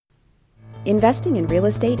Investing in real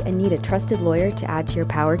estate and need a trusted lawyer to add to your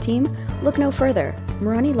power team? Look no further.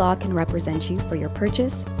 Marani Law can represent you for your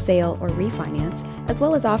purchase, sale, or refinance, as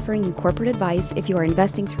well as offering you corporate advice if you are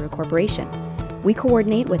investing through a corporation. We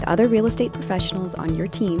coordinate with other real estate professionals on your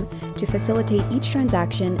team to facilitate each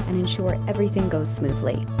transaction and ensure everything goes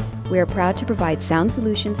smoothly. We are proud to provide sound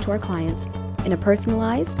solutions to our clients in a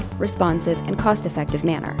personalized, responsive, and cost-effective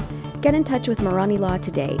manner. Get in touch with Marani Law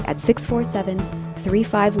today at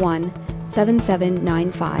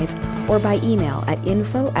 647-351-7795 or by email at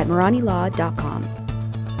info@maranilaw.com.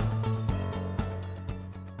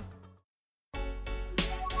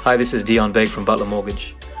 Hi, this is Dion Begg from Butler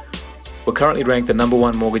Mortgage. We're currently ranked the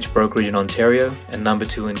 #1 mortgage brokerage in Ontario and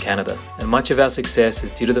 #2 in Canada, and much of our success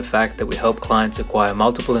is due to the fact that we help clients acquire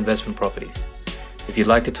multiple investment properties. If you'd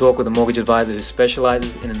like to talk with a mortgage advisor who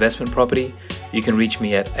specializes in investment property, you can reach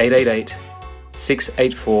me at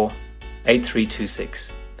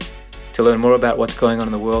 888-684-8326. To learn more about what's going on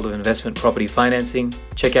in the world of investment property financing,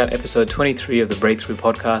 check out episode 23 of the Breakthrough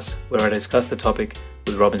podcast, where I discuss the topic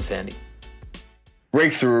with Rob and Sandy.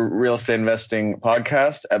 Breakthrough Real Estate Investing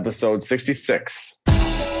Podcast, episode 66.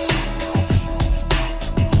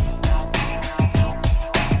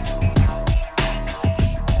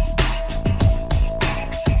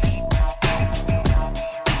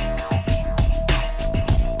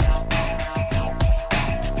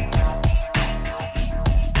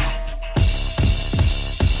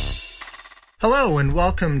 Hello and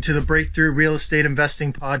welcome to the Breakthrough Real Estate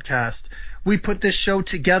Investing Podcast. We put this show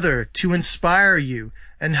together to inspire you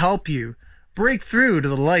and help you break through to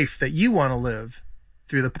the life that you want to live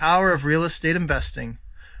through the power of real estate investing.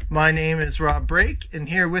 My name is Rob Brake, and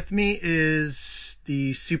here with me is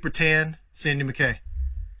the super tan Sandy McKay.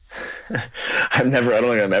 I don't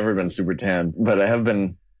think I've ever been super tan, but I have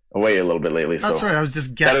been away a little bit lately. That's so right. I was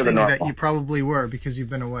just guessing that you probably were because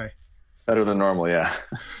you've been away. Better than normal, yeah.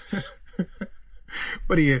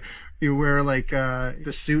 What do you wear like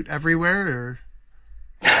the suit everywhere or?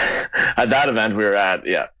 At that event we were at,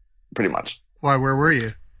 yeah, pretty much. Why? Where were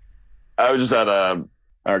you? I was just at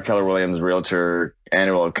our Keller Williams Realtor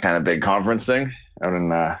annual kind of big conference thing out in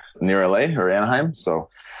near LA or Anaheim. So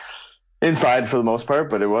inside for the most part,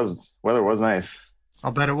 but weather was nice.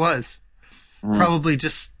 I'll bet it was. Probably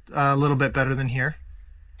just a little bit better than here.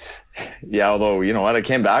 Yeah, although you know what, I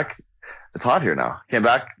came back. It's hot here now. Came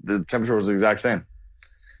back, the temperature was the exact same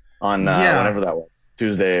on whenever that was,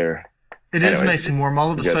 Tuesday or. It is nice and warm.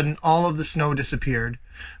 All of a sudden, all of the snow disappeared.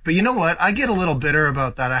 But you know what? I get a little bitter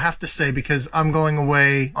about that, I have to say, because I'm going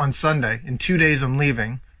away on Sunday. In 2 days, I'm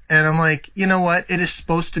leaving. And I'm like, you know what? It is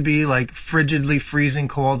supposed to be like frigidly freezing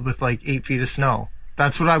cold with like 8 feet of snow.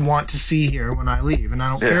 That's what I want to see here when I leave. And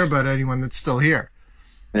I don't care about anyone that's still here.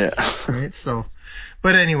 Yeah. Right? So.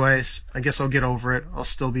 But anyways, I guess I'll get over it. I'll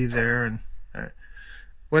still be there and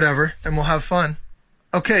whatever, and we'll have fun.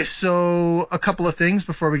 Okay, so a couple of things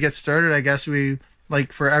before we get started. I guess we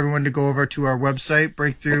like for everyone to go over to our website,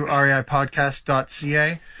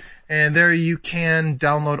 breakthroughreipodcast.ca, and there you can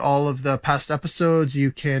download all of the past episodes.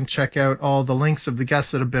 You can check out all the links of the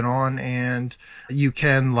guests that have been on, and you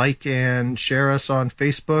can like and share us on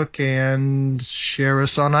Facebook and share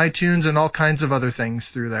us on iTunes and all kinds of other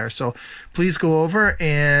things through there. So please go over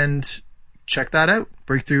and check that out,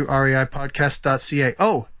 breakthroughreipodcast.ca.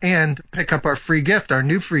 Oh, and pick up our free gift, our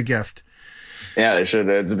new free gift. Yeah, they should.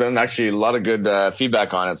 It's been actually a lot of good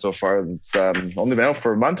feedback on it so far. It's only been out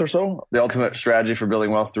for a month or so. The ultimate strategy for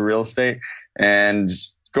building wealth through real estate. And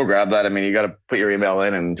go grab that. I mean, you got to put your email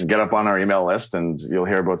in and get up on our email list, and you'll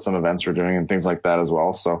hear about some events we're doing and things like that as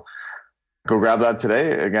well. So go grab that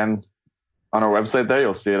today. Again, on our website there,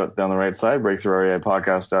 you'll see it down the right side,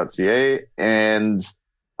 breakthroughreipodcast.ca, and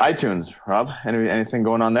iTunes. Rob, anything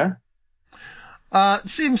going on there?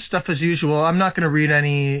 Same stuff as usual. I'm not going to read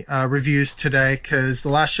any reviews today because the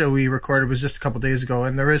last show we recorded was just a couple days ago,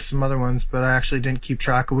 and there is some other ones, but I actually didn't keep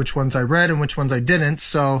track of which ones I read and which ones I didn't.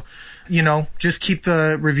 So, just keep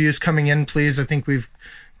the reviews coming in, please. I think we've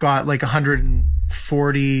got like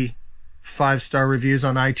 140 5-star reviews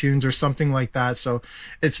on iTunes or something like that. So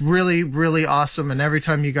it's really, really awesome. And every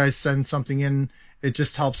time you guys send something in, it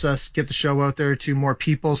just helps us get the show out there to more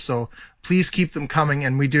people. So please keep them coming.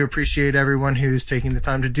 And we do appreciate everyone who's taking the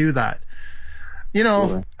time to do that.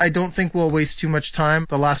 I don't think we'll waste too much time.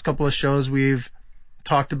 The last couple of shows we've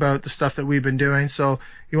talked about the stuff that we've been doing. So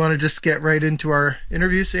you want to just get right into our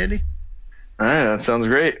interview, Sandy? All right. That sounds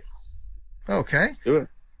great. Okay. Let's do it.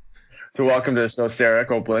 So welcome to Sarah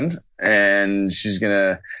Copeland. And she's going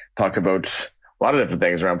to talk about a lot of different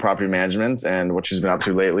things around property management and what she's been up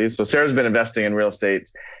to lately. So Sarah's been investing in real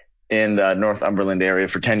estate in the Northumberland area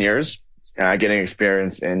for 10 years. getting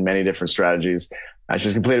experience in many different strategies.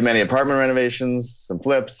 She's completed many apartment renovations, some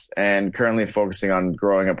flips, and currently focusing on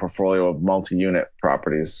growing a portfolio of multi-unit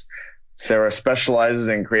properties. Sarah specializes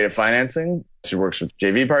in creative financing. She works with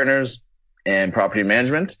JV partners and property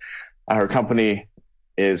management. Her company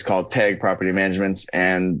is called Tag Property Management,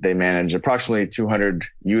 and they manage approximately 200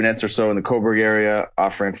 units or so in the Cobourg area,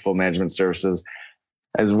 offering full management services,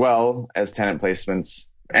 as well as tenant placements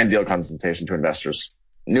and deal consultation to investors.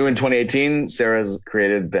 New in 2018, Sarah's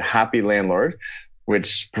created the Happy Landlord,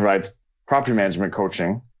 which provides property management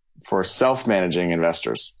coaching for self-managing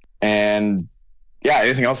investors. And yeah,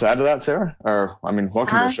 anything else to add to that, Sarah? Or, welcome to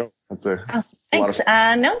the show. That's a lot of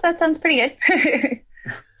stuff. No, that sounds pretty good.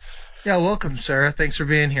 Yeah, welcome, Sarah. Thanks for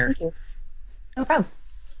being here. Thank you. No problem.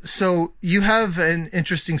 So you have an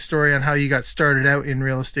interesting story on how you got started out in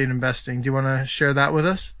real estate investing. Do you want to share that with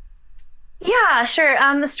us? Yeah, sure.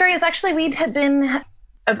 The story is actually we had been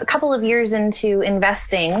a couple of years into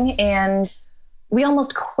investing, and we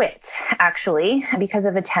almost quit, actually, because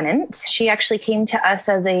of a tenant. She actually came to us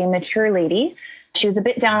as a mature lady. She was a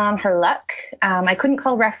bit down on her luck. I couldn't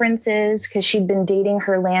call references because she'd been dating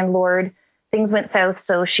her landlord. Things went south,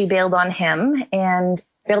 so she bailed on him and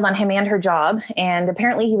her job. And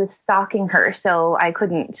apparently he was stalking her, so I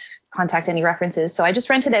couldn't contact any references. So I just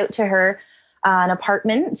rented out to her an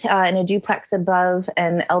apartment in a duplex above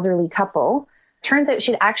an elderly couple. Turns out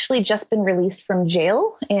she'd actually just been released from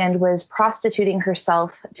jail and was prostituting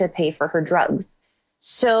herself to pay for her drugs.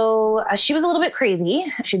 So she was a little bit crazy.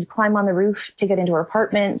 She'd climb on the roof to get into her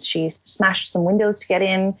apartment. She smashed some windows to get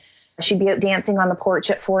in. She'd be out dancing on the porch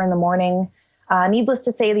at 4 a.m. Needless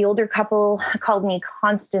to say, the older couple called me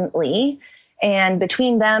constantly. And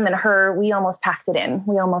between them and her, we almost packed it in.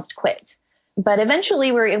 We almost quit. But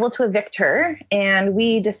eventually we were able to evict her. And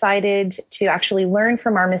we decided to actually learn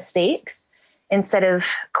from our mistakes instead of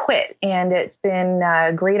quit. And it's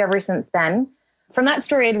been great ever since then. From that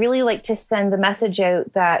story, I'd really like to send the message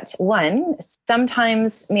out that, one,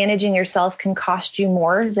 sometimes managing yourself can cost you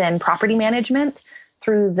more than property management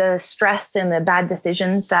through the stress and the bad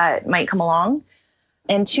decisions that might come along.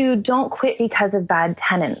 And two, don't quit because of bad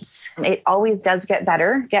tenants. It always does get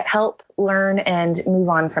better. Get help, learn, and move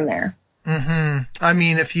on from there.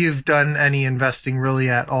 Mm-hmm. If you've done any investing really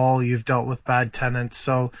at all, you've dealt with bad tenants.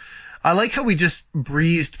 So I like how we just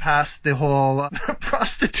breezed past the whole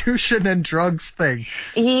prostitution and drugs thing.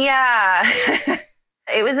 Yeah.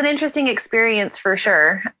 It was an interesting experience for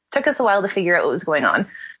sure. Took us a while to figure out what was going on.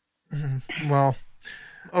 Well,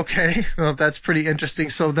 okay. Well, that's pretty interesting.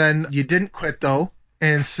 So then you didn't quit though.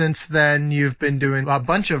 And since then you've been doing a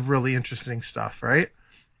bunch of really interesting stuff, right?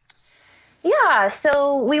 Yeah,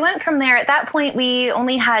 so we went from there. At that point, we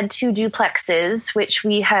only had 2 duplexes, which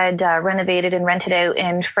we had renovated and rented out.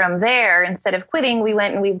 And from there, instead of quitting, we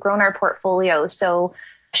went and we've grown our portfolio. So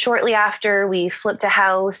shortly after, we flipped a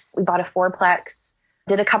house, we bought a 4-plex,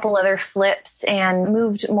 did a couple other flips, and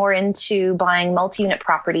moved more into buying multi-unit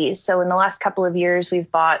properties. So in the last couple of years,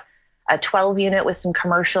 we've bought a 12-unit with some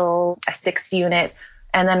commercial, a 6-unit.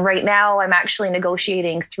 And then right now I'm actually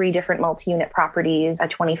negotiating 3 different multi-unit properties, a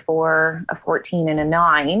 24, a 14, and a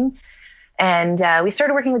 9. And we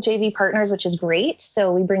started working with JV partners, which is great.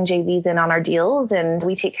 So we bring JVs in on our deals and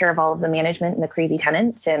we take care of all of the management and the crazy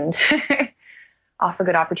tenants and offer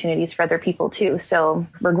good opportunities for other people too. So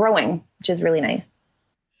we're growing, which is really nice.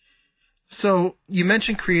 So you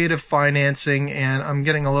mentioned creative financing, and I'm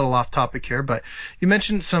getting a little off topic here, but you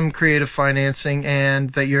mentioned some creative financing and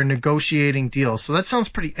that you're negotiating deals. So that sounds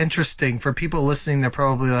pretty interesting for people listening. They're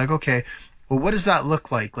probably like, okay, well, what does that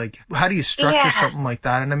look like? Like, how do you structure something like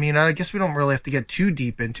that? And I guess we don't really have to get too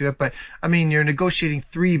deep into it, but you're negotiating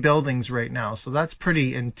 3 buildings right now. So that's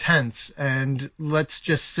pretty intense. And let's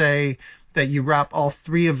just say that you wrap all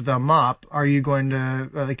 3 of them up. Are you going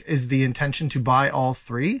to, is the intention to buy all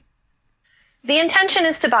 3? The intention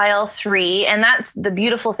is to buy all 3, and that's the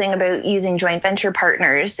beautiful thing about using joint venture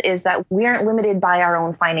partners is that we aren't limited by our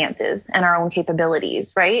own finances and our own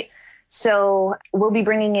capabilities, right? So we'll be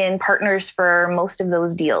bringing in partners for most of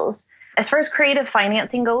those deals. As far as creative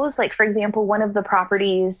financing goes, like for example, one of the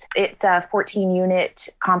properties, it's a 14-unit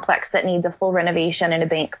complex that needs a full renovation and a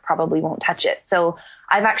bank probably won't touch it. So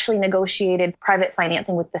I've actually negotiated private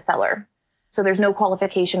financing with the seller. So there's no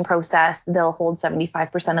qualification process. They'll hold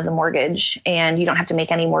 75% of the mortgage and you don't have to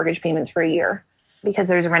make any mortgage payments for a year because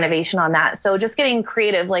there's a renovation on that. So just getting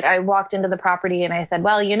creative. Like I walked into the property and I said,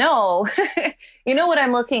 well, you know what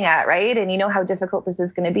I'm looking at, right? And you know how difficult this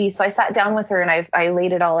is going to be. So I sat down with her and I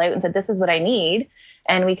laid it all out and said, this is what I need.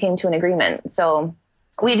 And we came to an agreement. So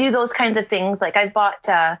we do those kinds of things. Like I've bought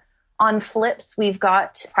on flips, we've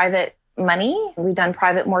got private money. We've done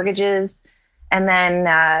private mortgages. And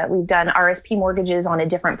then we've done RSP mortgages on a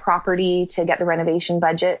different property to get the renovation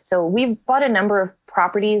budget. So we've bought a number of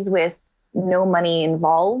properties with no money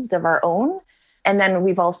involved of our own. And then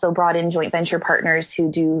we've also brought in joint venture partners who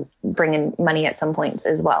do bring in money at some points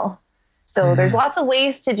as well. So there's lots of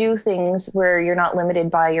ways to do things where you're not limited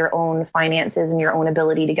by your own finances and your own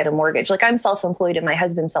ability to get a mortgage. Like I'm self-employed and my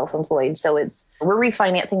husband's self-employed. So we're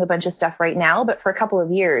refinancing a bunch of stuff right now, but for a couple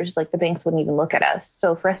of years, like the banks wouldn't even look at us.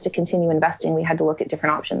 So for us to continue investing, we had to look at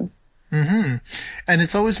different options. Mm-hmm. And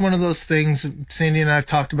it's always one of those things, Sandy and I have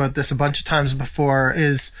talked about this a bunch of times before,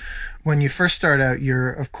 is when you first start out,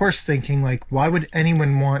 you're of course thinking like, why would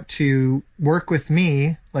anyone want to work with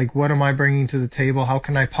me? Like, what am I bringing to the table? How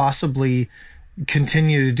can I possibly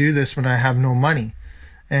continue to do this when I have no money?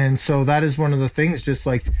 And so that is one of the things, just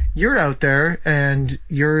like you're out there and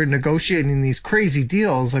you're negotiating these crazy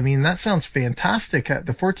deals. I mean, that sounds fantastic at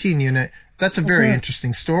the 14 unit. That's a very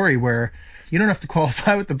interesting story where you don't have to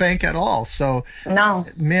qualify with the bank at all. So, no,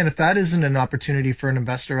 man, if that isn't an opportunity for an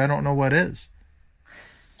investor, I don't know what is.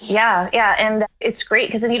 Yeah. And it's great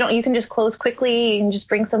because then you can just close quickly. You can just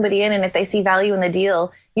bring somebody in. And if they see value in the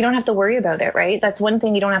deal, you don't have to worry about it, right? That's one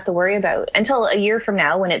thing you don't have to worry about until a year from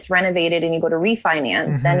now when it's renovated and you go to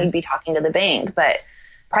refinance, then you'd be talking to the bank. But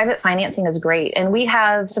private financing is great. And we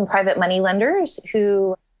have some private money lenders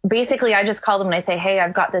who basically I just call them and I say, hey,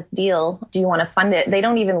 I've got this deal. Do you want to fund it? They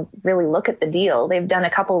don't even really look at the deal. They've done a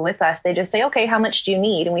couple with us. They just say, okay, how much do you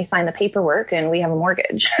need? And we sign the paperwork and we have a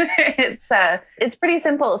mortgage. It's pretty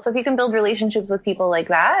simple. So if you can build relationships with people like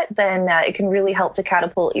that, then it can really help to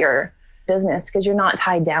catapult your business because you're not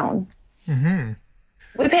tied down. Mm-hmm.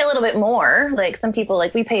 We pay a little bit more. Like some people,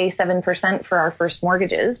 like we pay 7% for our first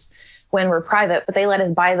mortgages when we're private, but they let us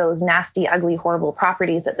buy those nasty, ugly, horrible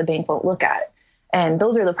properties that the bank won't look at. And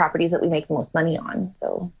those are the properties that we make the most money on.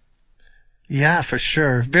 So, yeah, for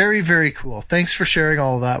sure. Very, very cool. Thanks for sharing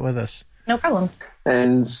all of that with us. No problem.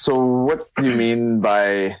 And so what do you mean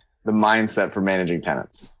by the mindset for managing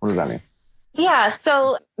tenants? What does that mean? Yeah,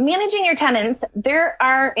 so managing your tenants, there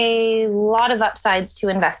are a lot of upsides to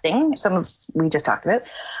investing. Some of we just talked about,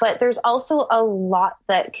 but there's also a lot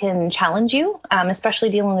that can challenge you, especially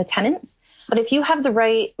dealing with tenants. But if you have the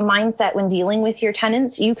right mindset when dealing with your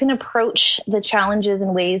tenants, you can approach the challenges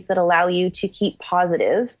in ways that allow you to keep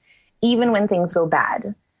positive, even when things go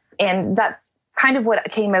bad. And that's kind of what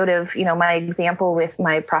came out of, my example with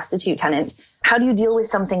my prostitute tenant. How do you deal with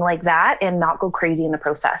something like that and not go crazy in the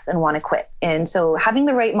process and want to quit? And so having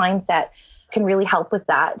the right mindset can really help with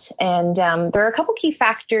that. And there are a couple key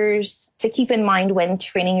factors to keep in mind when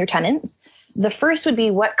training your tenants. The first would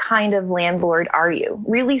be, what kind of landlord are you?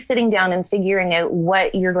 Really sitting down and figuring out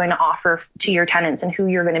what you're going to offer to your tenants and who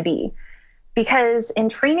you're going to be. Because in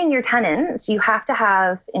training your tenants, you have to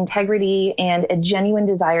have integrity and a genuine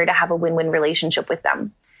desire to have a win-win relationship with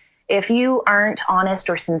them. If you aren't honest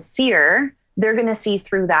or sincere, they're going to see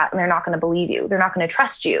through that and they're not going to believe you. They're not going to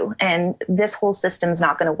trust you. And this whole system's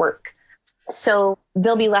not going to work. So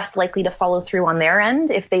they'll be less likely to follow through on their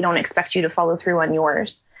end if they don't expect you to follow through on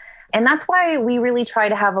yours. And that's why we really try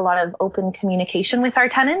to have a lot of open communication with our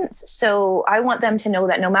tenants. So I want them to know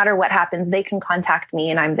that no matter what happens, they can contact me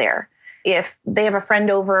and I'm there. If they have a friend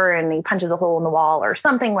over and he punches a hole in the wall or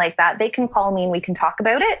something like that, they can call me and we can talk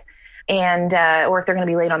about it. And or if they're going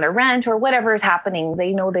to be late on their rent or whatever is happening,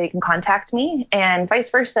 they know they can contact me, and vice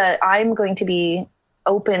versa. I'm going to be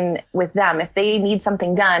open with them. If they need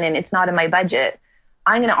something done and it's not in my budget,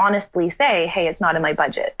 I'm going to honestly say, hey, it's not in my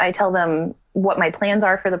budget. I tell them what my plans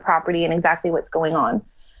are for the property and exactly what's going on.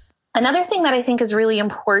 Another thing that I think is really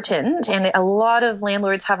important, and a lot of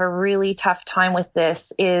landlords have a really tough time with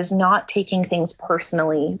this, is not taking things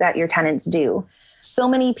personally that your tenants do. So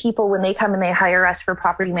many people, when they come and they hire us for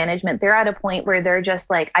property management, they're at a point where they're just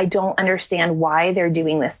like, I don't understand why they're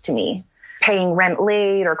doing this to me. Paying rent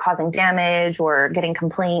late or causing damage or getting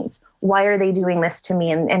complaints. Why are they doing this to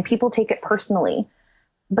me? And people take it personally.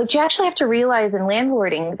 But you actually have to realize in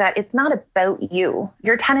landlording that it's not about you.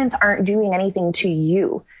 Your tenants aren't doing anything to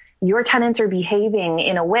you. Your tenants are behaving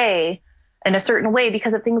in a certain way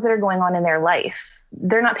because of things that are going on in their life.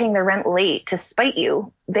 They're not paying their rent late to spite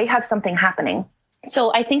you. They have something happening.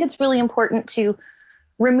 So I think it's really important to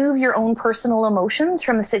remove your own personal emotions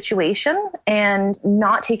from the situation and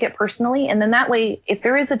not take it personally. And then that way, if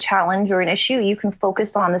there is a challenge or an issue, you can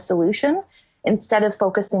focus on the solution instead of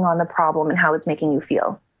focusing on the problem and how it's making you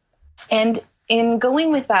feel. And in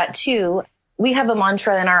going with that too, we have a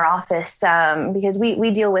mantra in our office because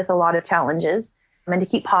we deal with a lot of challenges. And to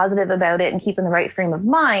keep positive about it and keep in the right frame of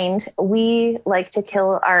mind, we like to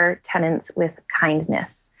kill our tenants with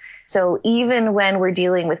kindness. So even when we're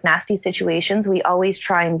dealing with nasty situations, we always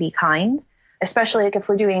try and be kind. especially like if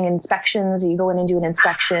we're doing inspections, you go in and do an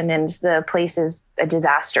inspection and the place is a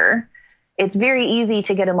disaster. It's very easy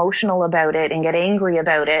to get emotional about it and get angry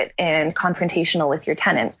about it and confrontational with your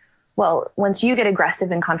tenant. Well, once you get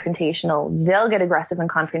aggressive and confrontational, they'll get aggressive and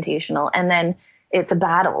confrontational, and then it's a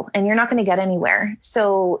battle and you're not going to get anywhere.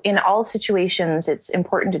 So in all situations, it's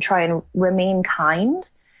important to try and remain kind,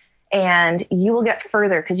 and you will get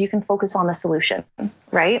further because you can focus on the solution,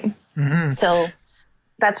 right? Mm-hmm. So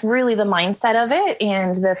that's really the mindset of it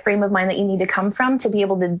and the frame of mind that you need to come from to be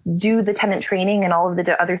able to do the tenant training and all of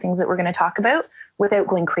the other things that we're going to talk about without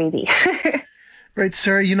going crazy. Right,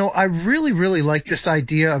 Sarah, I really, really like this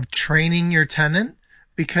idea of training your tenant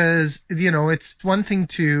because, it's one thing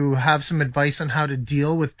to have some advice on how to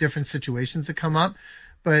deal with different situations that come up,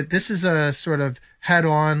 but this is a sort of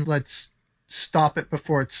head-on, let's stop it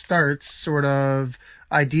before it starts sort of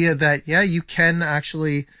idea that, yeah, you can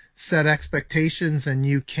actually set expectations and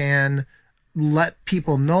you can let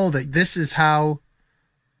people know that this is how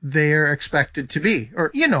they're expected to be,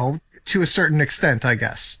 or, to a certain extent, I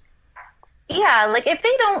guess. Yeah, like if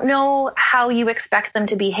they don't know how you expect them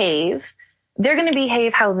to behave, they're going to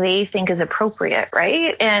behave how they think is appropriate,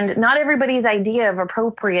 right? And not everybody's idea of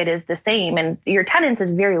appropriate is the same. And your tenants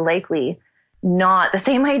is very likely not the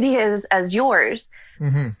same ideas as yours.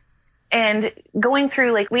 Mm-hmm. And going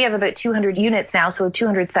through, like, we have about 200 units now, so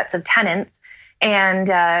 200 sets of tenants. And,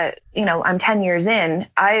 I'm 10 years in.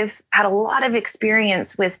 I've had a lot of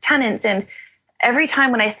experience with tenants. And every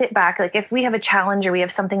time when I sit back, like if we have a challenge or we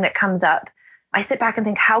have something that comes up, I sit back and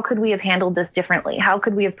think, how could we have handled this differently? How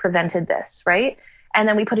could we have prevented this, right? And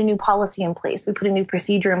then we put a new policy in place. We put a new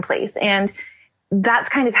procedure in place. And that's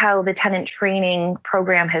kind of how the tenant training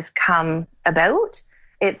program has come about.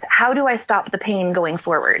 It's how do I stop the pain going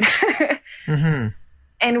forward? Mm-hmm.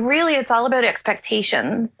 And really, it's all about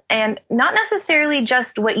expectations, and not necessarily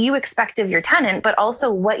just what you expect of your tenant, but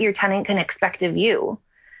also what your tenant can expect of you.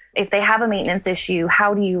 If they have a maintenance issue,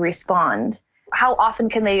 how do you respond? How often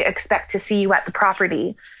can they expect to see you at the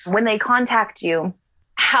property? When they contact you,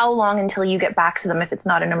 how long until you get back to them if it's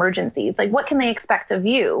not an emergency? It's like, what can they expect of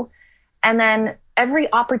you? And then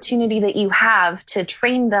every opportunity that you have to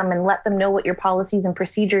train them and let them know what your policies and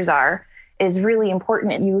procedures are is really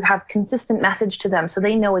important. And you have consistent message to them so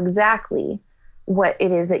they know exactly what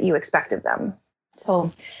it is that you expect of them.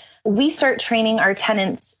 So we start training our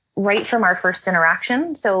tenants right from our first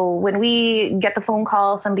interaction. So when we get the phone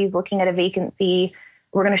call, somebody's looking at a vacancy,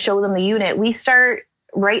 we're going to show them the unit. We start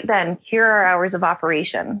right then. Here are our hours of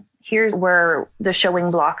operation. Here's where the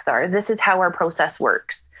showing blocks are. This is how our process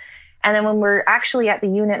works. And then when we're actually at the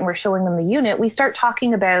unit and we're showing them the unit, we start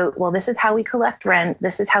talking about, well, this is how we collect rent.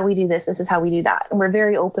 This is how we do this. This is how we do that. And we're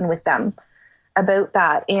very open with them about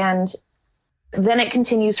that. And then it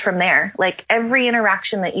continues from there. Like every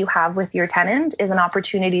interaction that you have with your tenant is an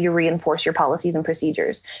opportunity to reinforce your policies and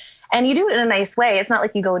procedures. And you do it in a nice way. It's not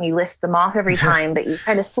like you go and you list them off every time, but you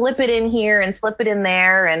kind of slip it in here and slip it in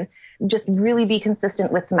there and just really be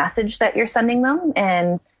consistent with the message that you're sending them.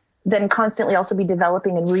 And then constantly also be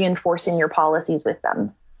developing and reinforcing your policies with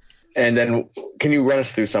them. And then can you run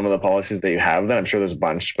us through some of the policies that you have then? I'm sure there's a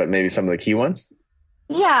bunch, but maybe some of the key ones.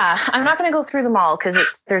 Yeah, I'm not going to go through them all because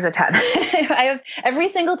there's a ton. I have every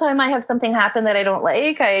single time I have something happen that I don't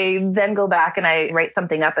like, I then go back and I write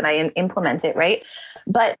something up and I implement it, right?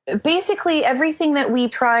 But basically everything that we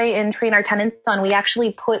try and train our tenants on, we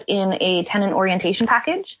actually put in a tenant orientation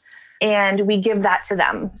package and we give that to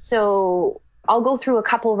them. So I'll go through a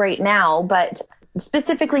couple right now, but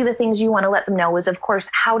specifically the things you want to let them know is, of course,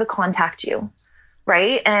 how to contact you.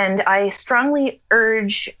 Right. And I strongly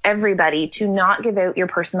urge everybody to not give out your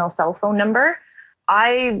personal cell phone number.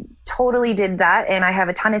 I totally did that. And I have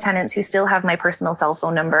a ton of tenants who still have my personal cell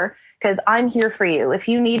phone number because I'm here for you. If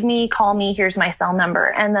you need me, call me. Here's my cell number.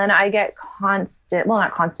 And then I get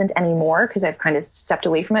not constant anymore because I've kind of stepped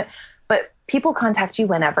away from it. But people contact you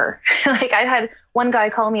whenever. Like I had one guy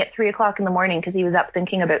call me at 3:00 in the morning because he was up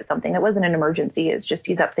thinking about something. It wasn't an emergency. It's just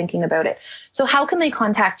he's up thinking about it. So how can they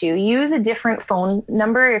contact you? Use a different phone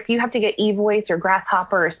number. If you have to get eVoice or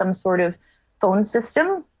Grasshopper or some sort of phone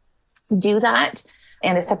system, do that,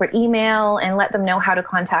 and a separate email, and let them know how to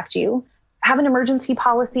contact you. Have an emergency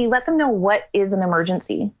policy. Let them know what is an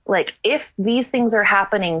emergency. Like if these things are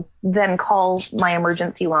happening, then call my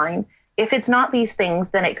emergency line. If it's not these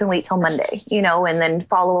things, then it can wait till Monday, and then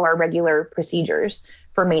follow our regular procedures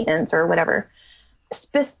for maintenance or whatever.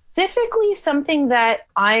 Specifically, something that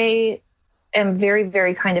I am very,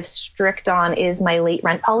 very kind of strict on is my late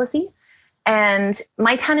rent policy. And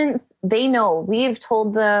my tenants, they know. We've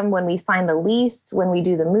told them when we sign the lease, when we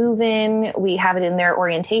do the move-in, we have it in their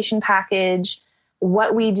orientation package.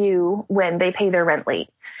 what we do when they pay their rent late.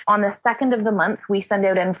 On the 2nd of the month, we send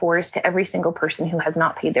out N4s to every single person who has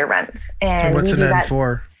not paid their rent. And what's an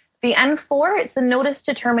N4? The N4, it's the notice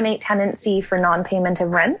to terminate tenancy for non-payment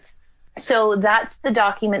of rent. So that's the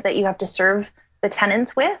document that you have to serve the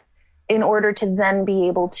tenants with in order to then be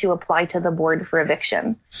able to apply to the board for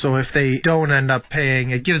eviction. So if they don't end up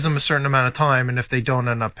paying, it gives them a certain amount of time, and if they don't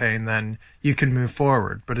end up paying, then you can move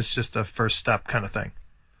forward. But it's just a first step kind of thing.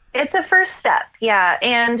 It's a first step, yeah.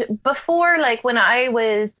 And before, like when I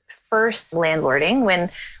was first landlording,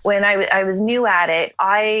 when I was new at it,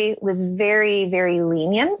 I was very, very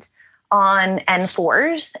lenient on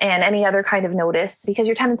N4s and any other kind of notice, because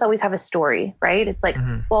your tenants always have a story, right? It's like,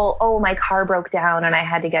 well, oh, my car broke down and I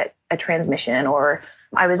had to get a transmission, or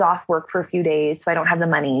I was off work for a few days, so I don't have the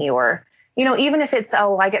money, or, you know, even if it's,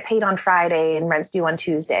 oh, I get paid on Friday and rent's due on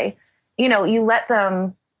Tuesday, you know, you let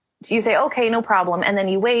them, so you say, okay, no problem. And then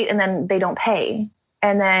you wait and then they don't pay.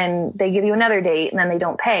 And then they give you another date and then they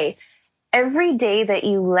don't pay. Every day that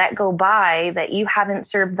you let go by that you haven't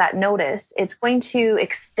served that notice, it's going to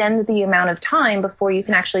extend the amount of time before you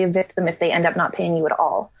can actually evict them if they end up not paying you at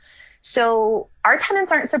all. So our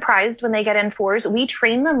tenants aren't surprised when they get N4s. We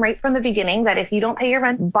train them right from the beginning that if you don't pay your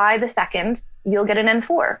rent by the 2nd, you'll get an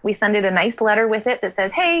N4. We send it a nice letter with it that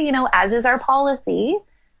says, hey, you know, as is our policy,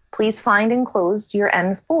 please find enclosed your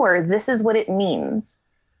N4. This is what it means.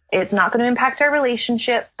 It's not going to impact our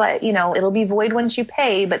relationship, but, you know, it'll be void once you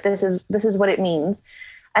pay, but this is what it means.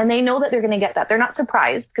 And they know that they're going to get that. They're not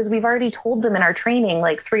surprised because we've already told them in our training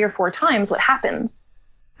like 3 or 4 times what happens.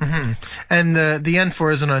 Mm-hmm. And the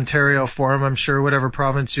N4 is an Ontario form. I'm sure whatever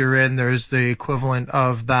province you're in, there's the equivalent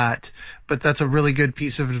of that. But that's a really good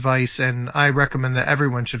piece of advice, and I recommend that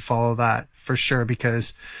everyone should follow that for sure,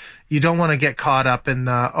 because you don't want to get caught up in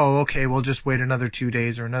the, oh, okay, we'll just wait another 2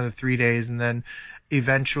 days or another 3 days, and then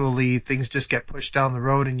eventually things just get pushed down the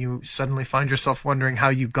road and you suddenly find yourself wondering how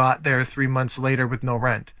you got there 3 months later with no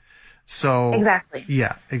rent. So exactly.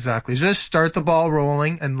 Yeah, exactly. Just start the ball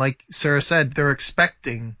rolling, and like Sarah said, they're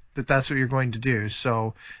expecting that that's what you're going to do.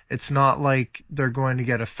 So it's not like they're going to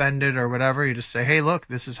get offended or whatever. You just say, hey, look,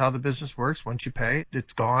 this is how the business works. Once you pay,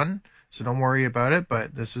 it's gone. So don't worry about it,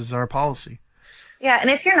 but this is our policy. Yeah, and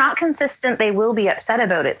if you're not consistent, they will be upset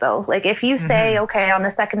about it, though. Like if you say, okay, on the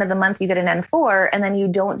 2nd of the month you get an N4, and then you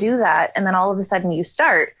don't do that, and then all of a sudden you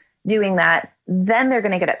start doing that, then they're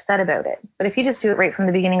going to get upset about it. But if you just do it right from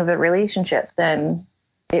the beginning of the relationship, then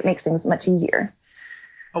it makes things much easier.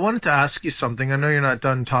 I wanted to ask you something. I know you're not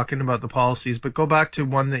done talking about the policies, but go back to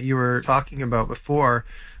one that you were talking about before,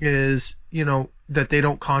 is, you know, that they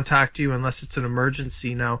don't contact you unless it's an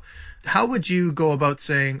emergency. Now, how would you go about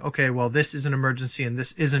saying, okay, well, this is an emergency and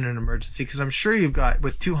this isn't an emergency? Because I'm sure you've got,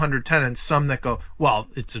 with 200 tenants, some that go, well,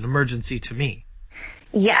 it's an emergency to me.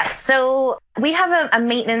 Yes. So we have a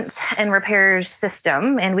maintenance and repairs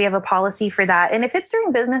system, and we have a policy for that. And if it's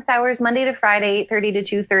during business hours, Monday to Friday, 8:30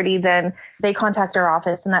 to 2:30, then they contact our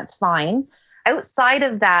office, and that's fine. Outside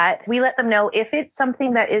of that, we let them know if it's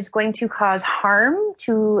something that is going to cause harm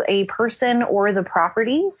to a person or the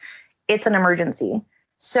property, it's an emergency.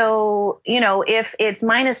 So, you know, if it's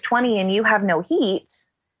minus 20 and you have no heat,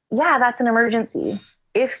 yeah, that's an emergency.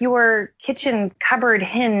 If your kitchen cupboard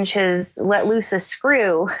hinge has let loose a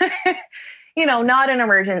screw, you know, not an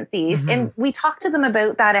emergency. Mm-hmm. And we talk to them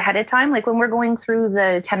about that ahead of time. Like when we're going through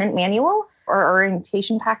the tenant manual or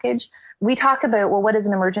orientation package, we talk about, well, what is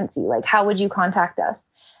an emergency? Like, how would you contact us?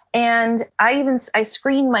 And I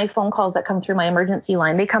screen my phone calls that come through my emergency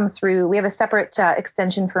line. They come through, we have a separate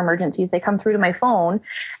extension for emergencies. They come through to my phone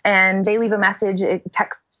and they leave a message. It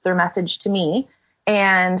texts their message to me.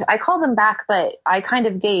 And I call them back, but I kind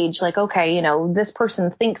of gauge like, okay, you know, this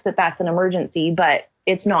person thinks that that's an emergency, but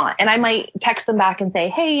it's not. And I might text them back and say,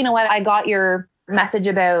 hey, you know what? I got your message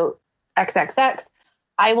about XXX.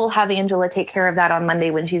 I will have Angela take care of that on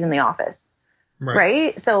Monday when she's in the office.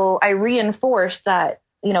 Right? So I reinforce that,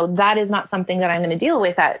 you know, that is not something that I'm going to deal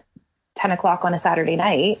with at 10 o'clock on a Saturday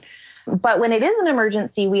night. But when it is an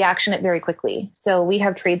emergency, we action it very quickly. So we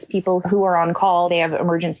have tradespeople who are on call. They have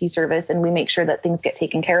emergency service, and we make sure that things get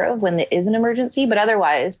taken care of when it is an emergency. But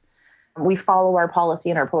otherwise, we follow our policy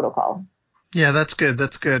and our protocol. Yeah, that's good.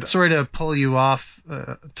 That's good. Sorry to pull you off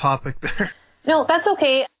topic there. No, that's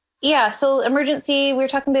okay. Yeah, so emergency, we were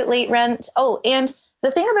talking about late rent. Oh, and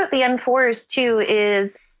the thing about the N4s too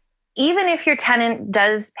is even if your tenant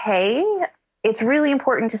does pay, it's really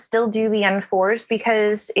important to still do the N4s,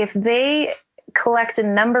 because if they collect a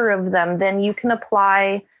number of them, then you can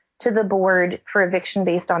apply to the board for eviction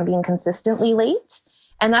based on being consistently late.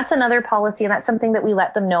 And that's another policy, and that's something that we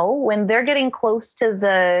let them know when they're getting close to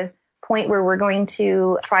the point where we're going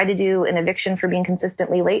to try to do an eviction for being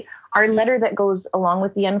consistently late, our letter that goes along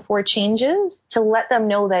with the N4 changes to let them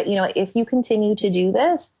know that, if you continue to do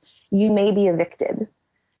this, you may be evicted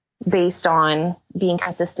based on being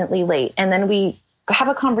consistently late. And then we have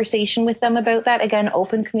a conversation with them about that. Again,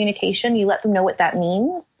 open communication. You let them know what that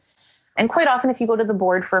means. And quite often, if you go to the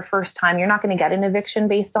board for a first time, you're not going to get an eviction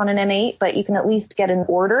based on an N8, but you can at least get an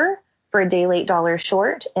order for a day late, dollar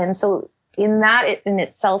short. And so in that, it in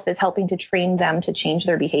itself is helping to train them to change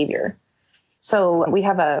their behavior. So we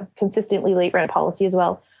have a consistently late rent policy as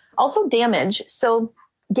well. Also damage. So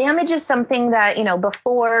damage is something that,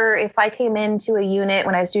 before, if I came into a unit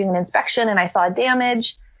when I was doing an inspection and I saw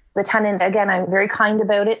damage, the tenant, again, I'm very kind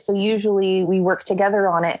about it. So usually we work together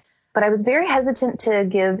on it. But I was very hesitant to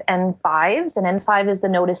give N5s, and N5 is the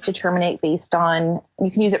notice to terminate based on, you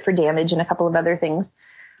can use it for damage and a couple of other things.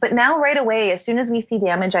 But now right away, as soon as we see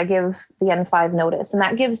damage, I give the N5 notice, and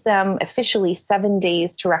that gives them officially 7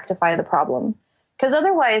 days to rectify the problem. Because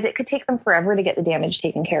otherwise it could take them forever to get the damage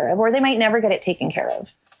taken care of, or they might never get it taken care of.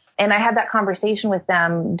 And I had that conversation with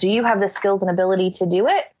them. Do you have the skills and ability to do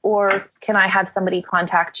it? Or can I have somebody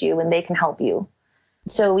contact you and they can help you?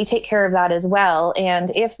 So we take care of that as well.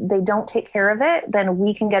 And if they don't take care of it, then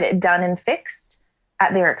we can get it done and fixed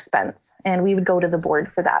at their expense. And we would go to the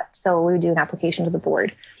board for that. So we would do an application to the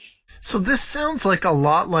board. So this sounds like a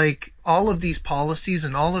lot like all of these policies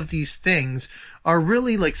and all of these things are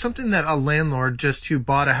really like something that a landlord just who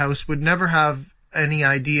bought a house would never have any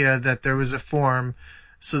idea that there was a form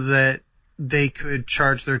so that they could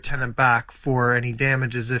charge their tenant back for any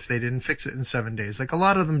damages if they didn't fix it in 7 days. Like a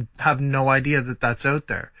lot of them have no idea that that's out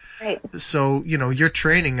there. Right. So, your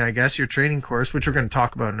training, I guess, your training course, which we're going to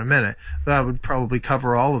talk about in a minute, that would probably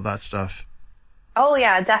cover all of that stuff. Oh,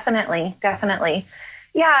 yeah, definitely. Definitely.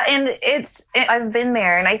 Yeah. And I've been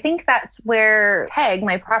there. And I think that's where TAG,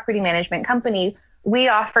 my property management company, we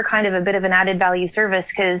offer kind of a bit of an added value service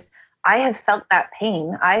because I have felt that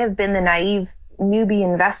pain. I have been the naive newbie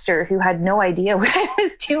investor who had no idea what I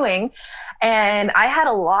was doing. And I had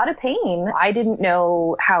a lot of pain. I didn't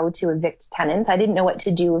know how to evict tenants. I didn't know what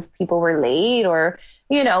to do if people were late or,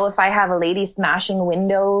 if I have a lady smashing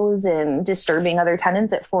windows and disturbing other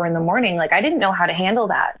tenants at 4 a.m, like I didn't know how to handle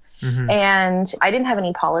that. Mm-hmm. And I didn't have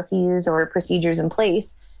any policies or procedures in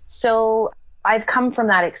place. So I've come from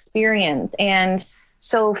that experience. And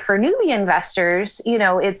so for newbie investors,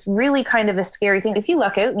 it's really kind of a scary thing. If you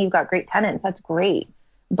luck out and you've got great tenants, that's great,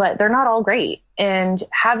 but they're not all great. And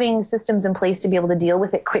having systems in place to be able to deal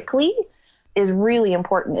with it quickly is really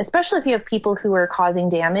important, especially if you have people who are causing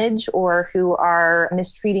damage or who are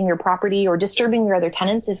mistreating your property or disturbing your other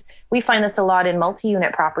tenants. If we find this a lot in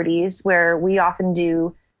multi-unit properties where we often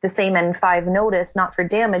do the same N5 notice, not for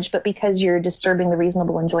damage, but because you're disturbing the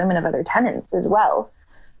reasonable enjoyment of other tenants as well.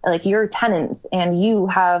 Like you're tenants and you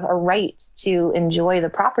have a right to enjoy the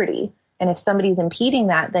property. And if somebody's impeding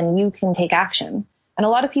that, then you can take action. And a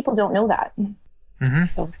lot of people don't know that. Mm-hmm.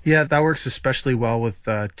 So. Yeah, that works especially well with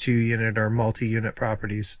 2-unit or multi-unit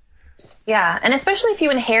properties. Yeah. And especially if you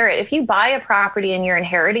inherit, if you buy a property and you're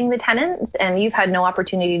inheriting the tenants and you've had no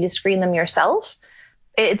opportunity to screen them yourself,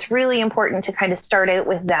 it's really important to kind of start out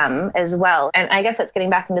with them as well. And I guess that's getting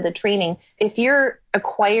back into the training. If you're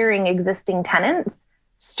acquiring existing tenants,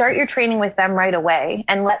 start your training with them right away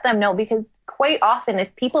and let them know, because quite often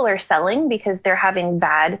if people are selling because they're having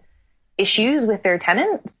bad issues with their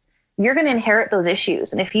tenants, you're going to inherit those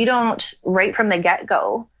issues. And if you don't, right from the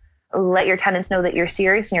get-go, let your tenants know that you're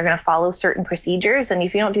serious and you're going to follow certain procedures, and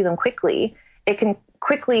if you don't do them quickly, it can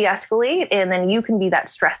quickly escalate, and then you can be that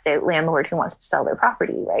stressed out landlord who wants to sell their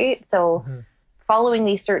property, right? So following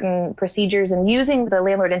these certain procedures and using the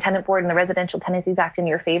Landlord and Tenant Board and the Residential Tenancies Act in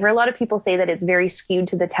your favor. A lot of people say that it's very skewed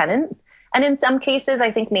to the tenants. And in some cases,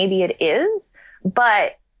 I think maybe it is.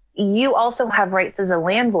 But you also have rights as a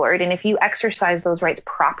landlord. And if you exercise those rights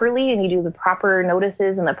properly and you do the proper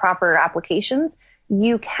notices and the proper applications,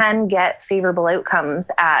 you can get favorable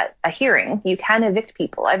outcomes at a hearing. You can evict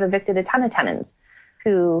people. I've evicted a ton of tenants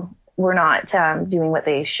who were not doing what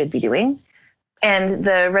they should be doing. And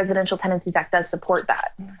the Residential Tenancies Act does support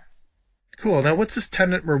that. Cool. Now, what's this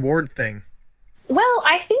tenant reward thing? Well,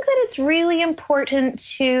 I think that it's really important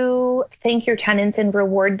to thank your tenants and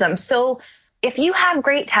reward them. So if you have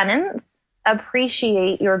great tenants,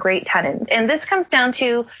 appreciate your great tenants. And this comes down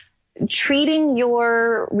to treating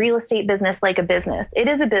your real estate business like a business. It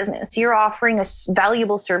is a business. You're offering a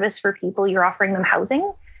valuable service for people. You're offering them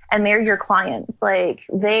housing, and they're your clients. Like,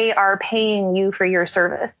 they are paying you for your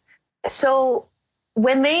service. So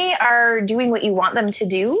when they are doing what you want them to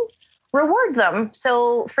do, reward them.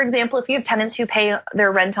 So, for example, if you have tenants who pay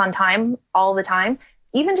their rent on time all the time,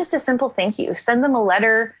 even just a simple thank you. Send them a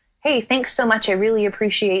letter. Hey, thanks so much. I really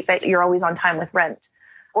appreciate that you're always on time with rent.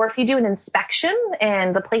 Or if you do an inspection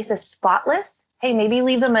and the place is spotless, hey, maybe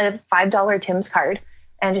leave them a $5 Tim's card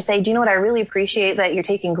and just say, do you know what? I really appreciate that you're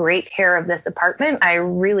taking great care of this apartment. I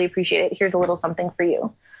really appreciate it. Here's a little something for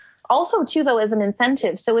you. Also, too, though, as an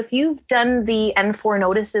incentive. So if you've done the N4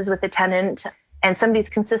 notices with a tenant and somebody's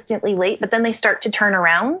consistently late, but then they start to turn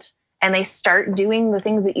around and they start doing the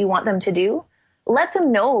things that you want them to do, let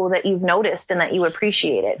them know that you've noticed and that you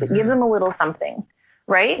appreciate it. Give them a little something,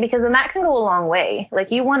 right? Because then that can go a long way.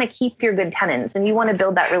 Like, you want to keep your good tenants and you want to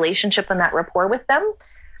build that relationship and that rapport with them.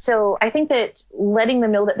 So I think that letting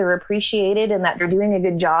them know that they're appreciated and that they're doing a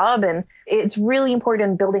good job, and it's really important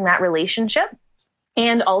in building that relationship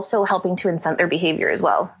and also helping to incent their behavior as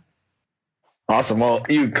well. Awesome. Well,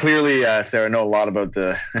 you clearly, Sarah, know a lot about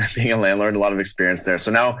being a landlord, a lot of experience there.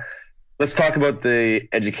 So now let's talk about the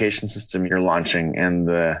education system you're launching and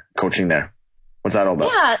the coaching there. What's that all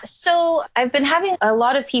about? Yeah, so I've been having a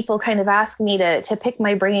lot of people kind of ask me to pick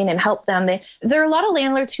my brain and help them. There are a lot of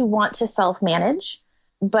landlords who want to self-manage,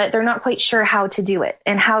 but they're not quite sure how to do it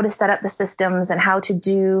and how to set up the systems and how to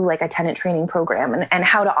do like a tenant training program and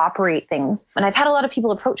how to operate things. And I've had a lot of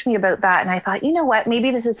people approach me about that. And I thought, you know what,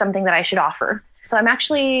 maybe this is something that I should offer. So I'm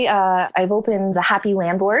actually, I've opened a Happy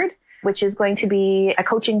Landlord, which is going to be a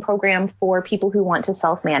coaching program for people who want to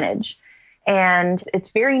self-manage. And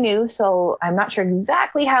it's very new, so I'm not sure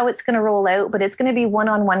exactly how it's going to roll out, but it's going to be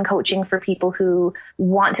one-on-one coaching for people who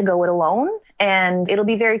want to go it alone. And it'll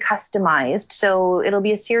be very customized. So it'll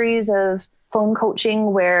be a series of phone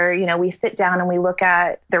coaching where, you know, we sit down and we look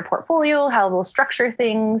at their portfolio, how they'll structure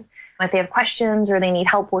things. If they have questions or they need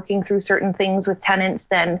help working through certain things with tenants,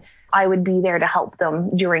 then I would be there to help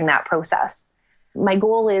them during that process. My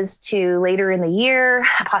goal is to later in the year,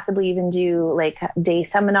 possibly even do like day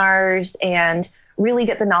seminars and really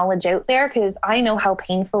get the knowledge out there, because I know how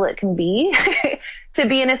painful it can be to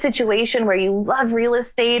be in a situation where you love real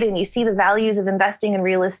estate and you see the values of investing in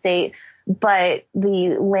real estate, but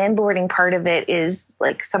the landlording part of it is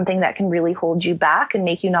like something that can really hold you back and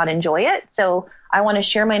make you not enjoy it. So I want to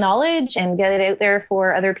share my knowledge and get it out there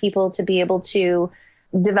for other people to be able to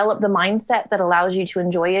develop the mindset that allows you to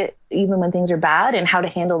enjoy it even when things are bad and how to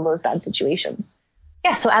handle those bad situations.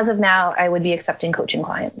 Yeah, so as of now, I would be accepting coaching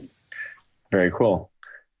clients. Very cool.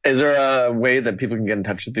 Is there a way that people can get in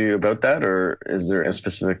touch with you about that, or is there a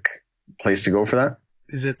specific place to go for that?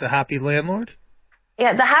 Is it the Happy Landlord?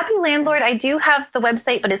 Yeah, the Happy Landlord, I do have the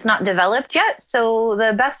website, but it's not developed yet. So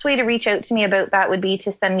the best way to reach out to me about that would be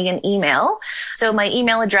to send me an email. So my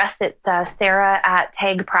email address, it's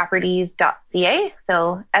sarah@tagproperties.ca.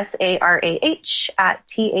 So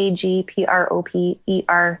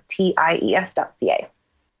sarah@tagproperties.ca.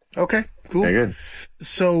 Okay, cool. Very good.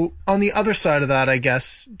 So on the other side of that, I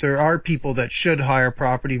guess there are people that should hire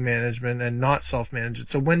property management and not self-manage it.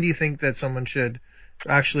 So when do you think that someone should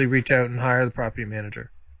actually reach out and hire the property manager?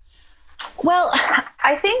 Well,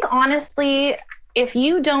 I think honestly, if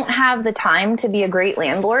you don't have the time to be a great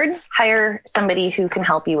landlord, hire somebody who can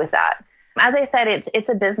help you with that. As I said, it's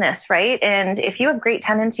a business, right? And if you have great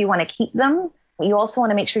tenants, you want to keep them. You also want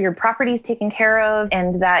to make sure your property is taken care of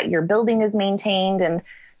and that your building is maintained. And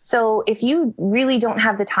so if you really don't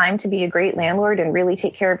have the time to be a great landlord and really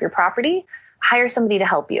take care of your property, hire somebody to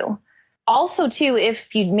help you. Also, too,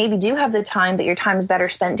 if you maybe do have the time, but your time is better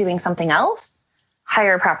spent doing something else,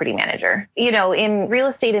 hire a property manager. You know, in real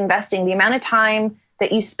estate investing, the amount of time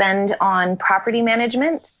that you spend on property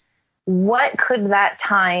management, what could that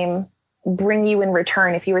time bring you in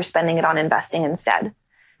return if you were spending it on investing instead?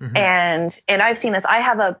 Mm-hmm. And I've seen this. I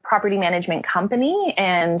have a property management company,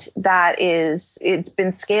 and it's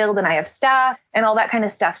been scaled, and I have staff and all that kind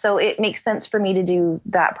of stuff. So it makes sense for me to do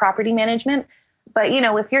that property management. But, you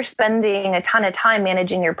know, if you're spending a ton of time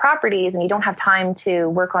managing your properties and you don't have time to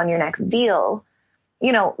work on your next deal,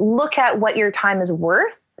 you know, look at what your time is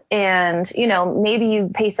worth. And, you know, maybe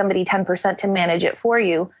you pay somebody 10% to manage it for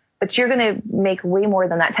you, but you're going to make way more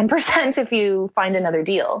than that 10% if you find another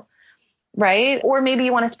deal, right? Or maybe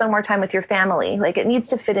you want to spend more time with your family. Like, it needs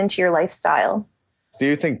to fit into your lifestyle. Do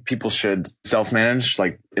you think people should self-manage,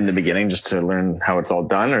 like in the beginning, just to learn how it's all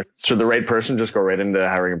done? Or should the right person just go right into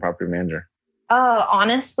hiring a property manager?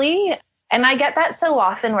 Honestly, and I get that so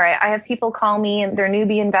often where I have people call me and they're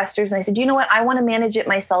newbie investors, and I said, you know what, I want to manage it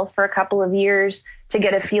myself for a couple of years to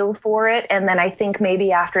get a feel for it. And then I think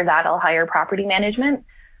maybe after that, I'll hire property management.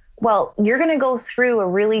 Well, you're going to go through a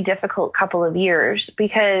really difficult couple of years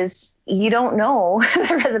because you don't know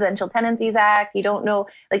the Residential Tenancies Act. You don't know,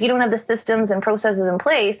 like, you don't have the systems and processes in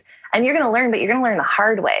place, and you're going to learn, but you're going to learn the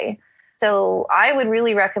hard way. So I would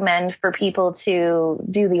really recommend for people to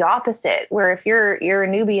do the opposite, where if you're a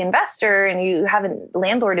newbie investor and you haven't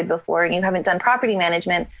landlorded before and you haven't done property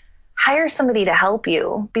management, hire somebody to help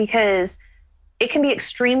you, because it can be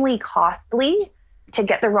extremely costly to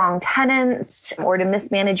get the wrong tenants or to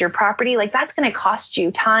mismanage your property. Like, that's going to cost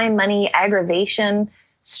you time, money, aggravation,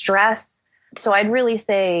 stress. So I'd really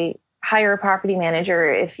say hire a property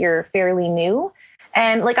manager if you're fairly new.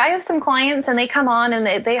 And like, I have some clients and they come on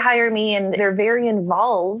and they hire me and they're very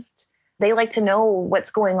involved. They like to know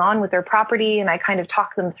what's going on with their property, and I kind of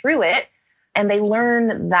talk them through it, and they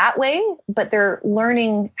learn that way, but they're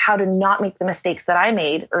learning how to not make the mistakes that I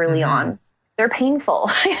made early on. They're painful.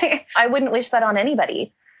 I wouldn't wish that on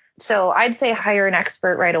anybody. So I'd say hire an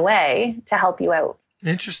expert right away to help you out.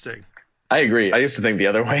 Interesting. I agree. I used to think the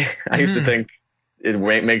other way. I used to think it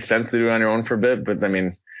makes sense to do it on your own for a bit, but I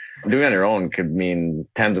mean, doing it on your own could mean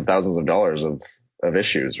tens of thousands of dollars of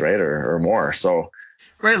issues, right? Or more. So,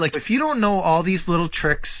 right. Like, if you don't know all these little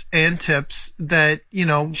tricks and tips that,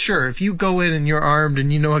 sure, if you go in and you're armed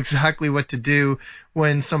and you know exactly what to do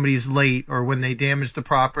when somebody's late or when they damage the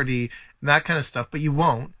property, that kind of stuff, but you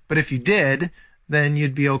won't. But if you did, then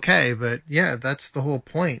you'd be okay. But yeah, that's the whole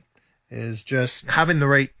point, is just having the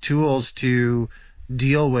right tools to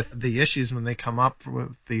deal with the issues when they come up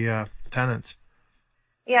with the tenants.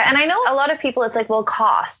 Yeah, and I know a lot of people, it's like, well,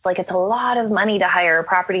 cost. Like, it's a lot of money to hire a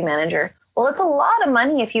property manager. Well, it's a lot of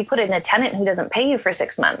money if you put in a tenant who doesn't pay you for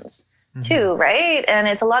 6 months, too, right? And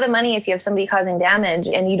it's a lot of money if you have somebody causing damage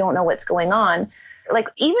and you don't know what's going on. Like,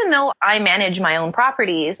 even though I manage my own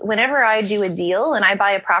properties, whenever I do a deal and I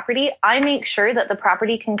buy a property, I make sure that the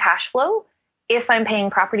property can cash flow if I'm paying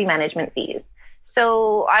property management fees.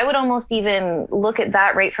 So I would almost even look at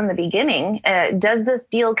that right from the beginning. Does this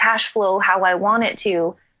deal cash flow how I want it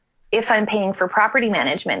to if I'm paying for property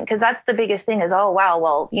management? Because that's the biggest thing is, oh, wow,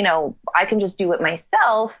 well, I can just do it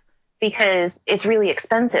myself because it's really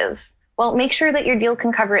expensive. Well, make sure that your deal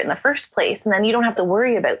can cover it in the first place, and then you don't have to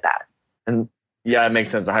worry about that. And yeah, it makes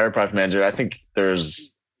sense to hire a property manager. I think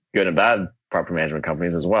there's good and bad property management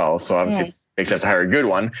companies as well. So obviously it makes sense to hire a good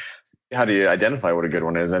one. How do you identify what a good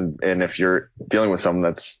one is? And if you're dealing with someone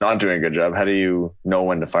that's not doing a good job, how do you know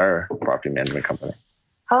when to fire a property management company?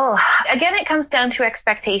 Oh, again, it comes down to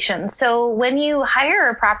expectations. So when you hire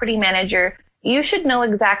a property manager, you should know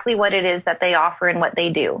exactly what it is that they offer and what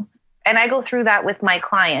they do. And I go through that with my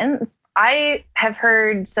clients. I have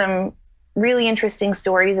heard some really interesting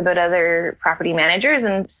stories about other property managers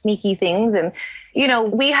and sneaky things. And,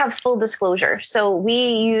 we have full disclosure. So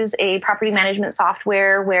we use a property management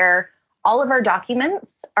software where all of our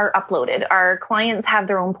documents are uploaded. Our clients have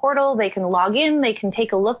their own portal. They can log in. They can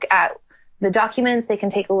take a look at the documents. They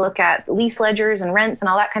can take a look at lease ledgers and rents and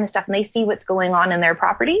all that kind of stuff. And they see what's going on in their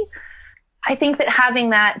property. I think that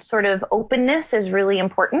having that sort of openness is really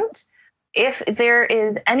important. If there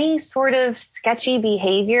is any sort of sketchy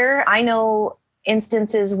behavior, I know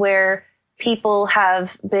instances where people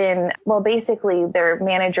have been, basically their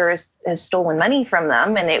manager has stolen money from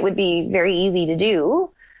them, and it would be very easy to do.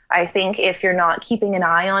 I think if you're not keeping an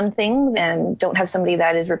eye on things and don't have somebody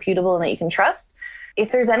that is reputable and that you can trust,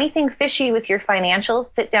 if there's anything fishy with your financials,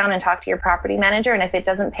 sit down and talk to your property manager. And if it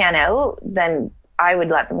doesn't pan out, then I would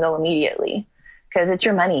let them go immediately, because it's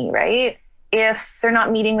your money, right? If they're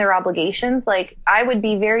not meeting their obligations, like, I would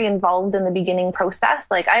be very involved in the beginning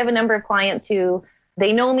process. Like, I have a number of clients who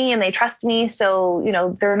they know me and they trust me. So,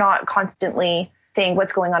 they're not constantly saying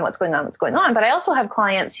what's going on. But I also have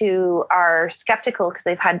clients who are skeptical because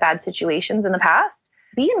they've had bad situations in the past.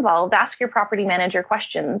 Be involved, ask your property manager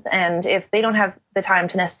questions. And if they don't have the time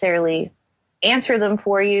to necessarily answer them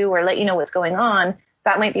for you or let you know what's going on,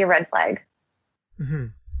 that might be a red flag. Mm-hmm.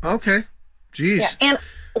 Okay. Jeez. Yeah. And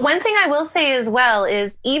one thing I will say as well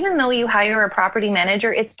is, even though you hire a property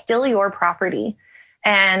manager, it's still your property.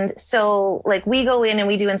 And so, like, we go in and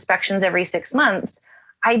we do inspections every 6 months.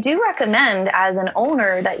 I do recommend as an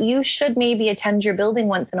owner that you should maybe attend your building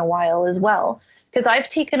once in a while as well. Because I've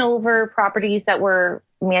taken over properties that were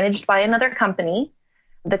managed by another company.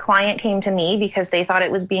 The client came to me because they thought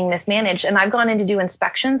it was being mismanaged. And I've gone in to do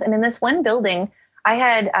inspections. And in this one building, I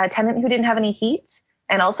had a tenant who didn't have any heat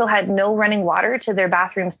and also had no running water to their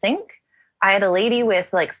bathroom sink. I had a lady with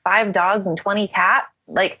like 5 dogs and 20 cats.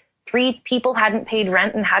 Like, 3 people hadn't paid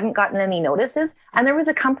rent and hadn't gotten any notices. And there was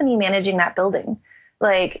a company managing that building.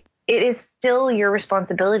 Like, it is still your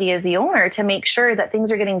responsibility as the owner to make sure that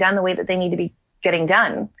things are getting done the way that they need to be getting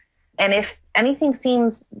done. And if anything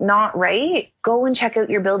seems not right, go and check out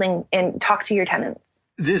your building and talk to your tenants.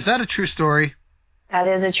 Is that a true story? That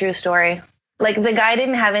is a true story. Like, the guy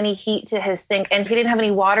didn't have any heat to his sink, and he didn't have any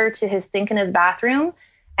water to his sink in his bathroom.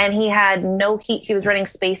 and he had no heat. He was running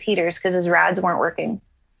space heaters because his rads weren't working.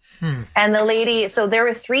 And the lady, so there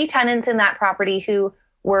were 3 tenants in that property who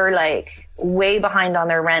were like way behind on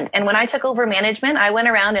their rent. And when I took over management, I went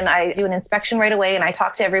around and I do an inspection right away and I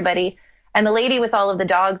talked to everybody. And the lady with all of the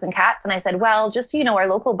dogs and cats, and I said, well, just so you know, our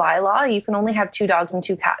local bylaw, you can only have 2 dogs and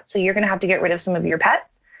 2 cats. So you're going to have to get rid of some of your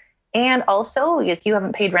pets. And also, if you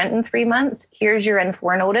haven't paid rent in 3 months, here's your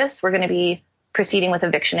N4 notice. We're going to be proceeding with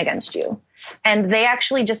eviction against you. And they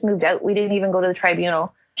actually just moved out. We didn't even go to the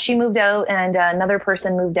tribunal. She moved out and another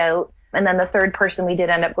person moved out. And then the third person, we did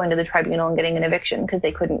end up going to the tribunal and getting an eviction because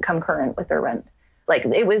they couldn't come current with their rent. Like,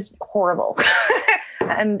 it was horrible.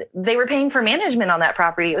 And they were paying for management on that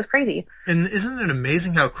property. It was crazy. And isn't it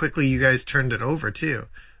amazing how quickly you guys turned it over too?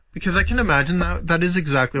 Because I can imagine that is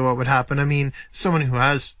exactly what would happen. I mean, someone who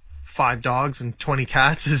has 5 dogs and 20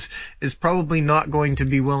 cats is probably not going to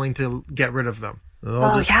be willing to get rid of them.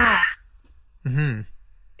 Yeah. Mm-hmm.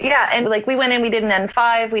 Yeah, and like we went in, we did an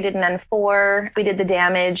N5, we did an N4, we did the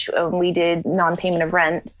damage, we did non-payment of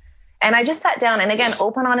rent. And I just sat down and again,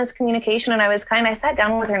 open, honest communication. And I sat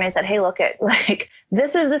down with her and I said, hey, look,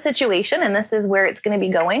 this is the situation and this is where it's going to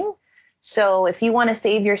be going. So if you want to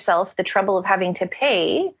save yourself the trouble of having to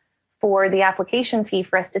pay for the application fee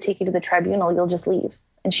for us to take you to the tribunal, you'll just leave.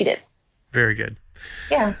 And she did. Very good.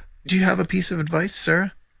 Yeah. Do you have a piece of advice,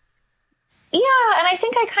 Sarah? Yeah, and I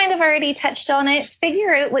think I kind of already touched on it.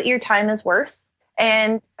 Figure out what your time is worth.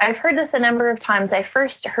 And I've heard this a number of times. I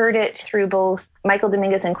first heard it through both Michael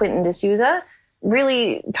Dominguez and Quentin D'Souza,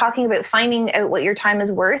 really talking about finding out what your time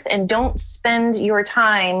is worth, and don't spend your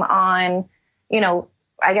time on,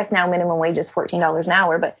 I guess now minimum wage is $14 an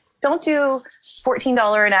hour, but don't do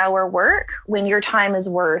 $14 an hour work when your time is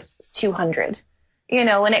worth $200.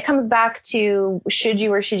 And it comes back to should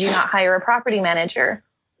you or should you not hire a property manager?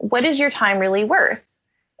 What is your time really worth?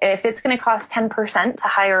 If it's going to cost 10% to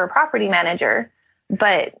hire a property manager,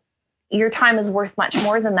 but your time is worth much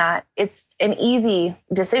more than that, it's an easy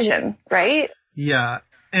decision, right? Yeah.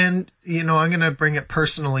 And, I'm going to bring it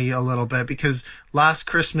personally a little bit because last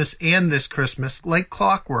Christmas and this Christmas, like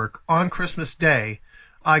clockwork, on Christmas Day,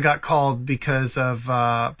 I got called because of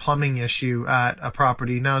a plumbing issue at a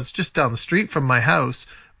property. Now, it's just down the street from my house,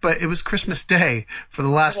 but it was Christmas Day for the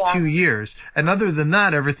last 2 years. And other than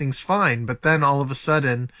that, everything's fine. But then all of a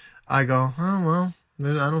sudden I go, oh, well,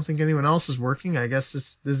 I don't think anyone else is working. I guess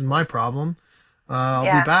this is my problem. I'll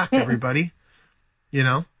be back, everybody.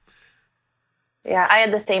 Yeah, I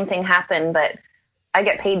had the same thing happen, but I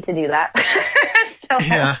get paid to do that. So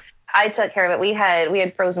I took care of it. We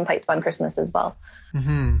had frozen pipes on Christmas as well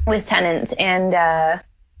with tenants. And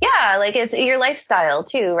it's your lifestyle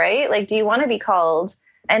too, right? Like, do you want to be called?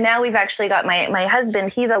 And now we've actually got my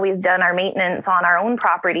husband, he's always done our maintenance on our own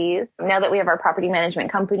properties. Now that we have our property management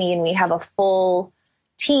company and we have a full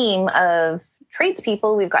team of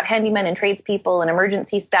tradespeople, we've got handymen and tradespeople and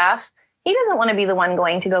emergency staff. He doesn't want to be the one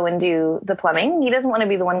going to go and do the plumbing. He doesn't want to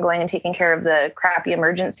be the one going and taking care of the crappy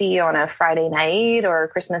emergency on a Friday night or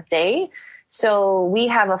Christmas Day. So we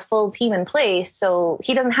have a full team in place. So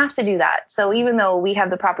he doesn't have to do that. So even though we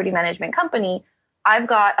have the property management company, I've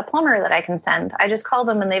got a plumber that I can send. I just call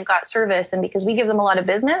them and they've got service. And because we give them a lot of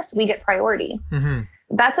business, we get priority. Mm-hmm.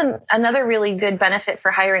 That's another really good benefit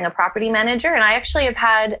for hiring a property manager. And I actually have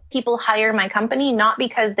had people hire my company, not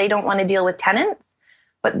because they don't want to deal with tenants,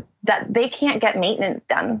 but that they can't get maintenance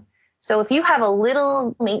done. So if you have a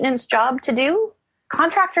little maintenance job to do,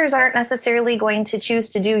 contractors aren't necessarily going to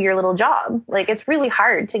choose to do your little job. Like, it's really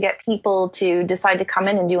hard to get people to decide to come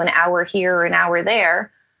in and do an hour here or an hour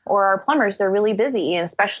there. Or our plumbers, they're really busy,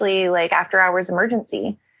 especially like after hours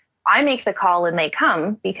emergency. I make the call and they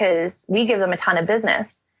come because we give them a ton of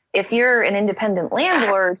business. If you're an independent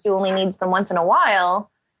landlord who only needs them once in a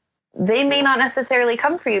while, they may not necessarily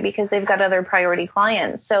come for you because they've got other priority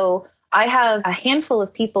clients. So I have a handful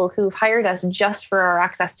of people who've hired us just for our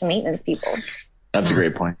access to maintenance people. That's a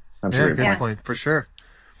great point. That's a great point for sure.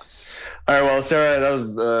 All right, well, Sarah, that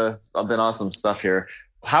was been awesome stuff here.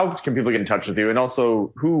 How can people get in touch with you? And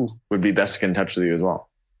also, who would be best to get in touch with you as well?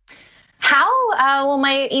 How? Well,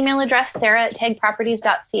 my email address,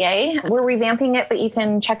 sarah@tagproperties.ca. We're revamping it, but you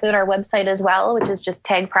can check out our website as well, which is just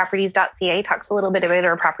tagproperties.ca. Talks a little bit about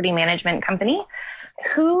our property management company.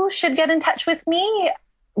 Who should get in touch with me?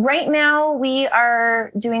 Right now, we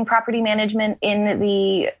are doing property management in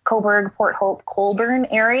the Cobourg, Port Hope, Colborne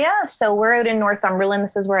area. So we're out in Northumberland.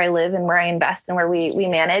 This is where I live and where I invest and where we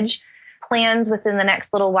manage. Plans within the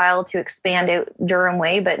next little while to expand out Durham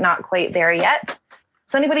way, but not quite there yet.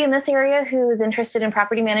 So anybody in this area who is interested in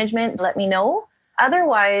property management, let me know.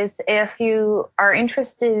 Otherwise, if you are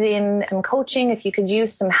interested in some coaching, if you could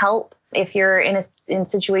use some help If you're in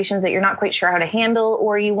situations that you're not quite sure how to handle,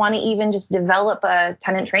 or you want to even just develop a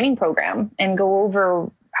tenant training program and go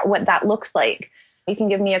over what that looks like, you can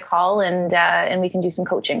give me a call and we can do some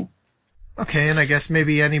coaching. Okay, and I guess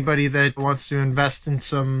maybe anybody that wants to invest in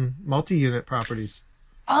some multi-unit properties.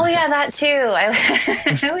 Oh, yeah, that too.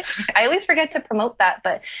 I always forget to promote that.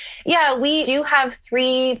 But yeah, we do have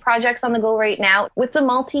 3 projects on the go right now. With the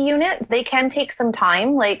multi-unit, they can take some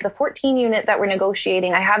time. Like the 14 unit that we're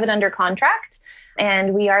negotiating, I have it under contract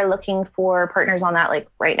and we are looking for partners on that like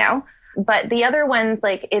right now. But the other ones,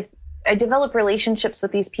 I develop relationships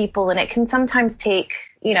with these people and it can sometimes take,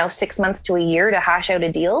 6 months to a year to hash out a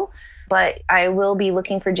deal. But I will be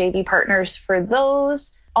looking for JV partners for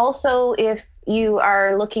those. Also, if you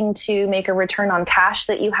are looking to make a return on cash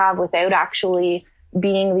that you have without actually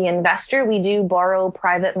being the investor, we do borrow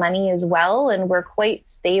private money as well, and we're quite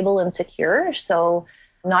stable and secure. So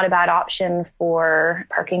not a bad option for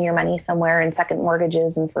parking your money somewhere in second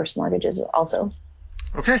mortgages and first mortgages also.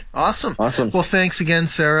 Okay, awesome. Well, thanks again,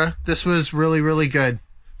 Sarah. This was really, really good.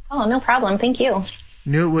 Oh, no problem. Thank you.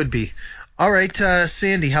 Knew it would be. All right,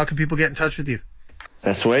 Sandy, how can people get in touch with you?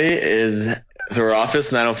 Best way is through our office,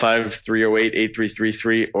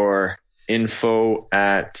 905-308-8333 or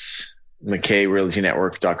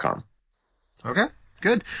info@McKayRealtyNetwork.com. Okay,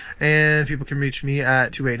 good. And people can reach me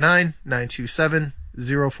at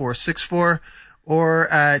 289-927-0464 or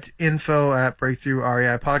at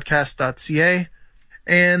info@breakthroughreipodcast.ca.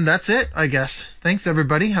 And that's it, I guess. Thanks,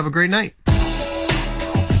 everybody. Have a great night.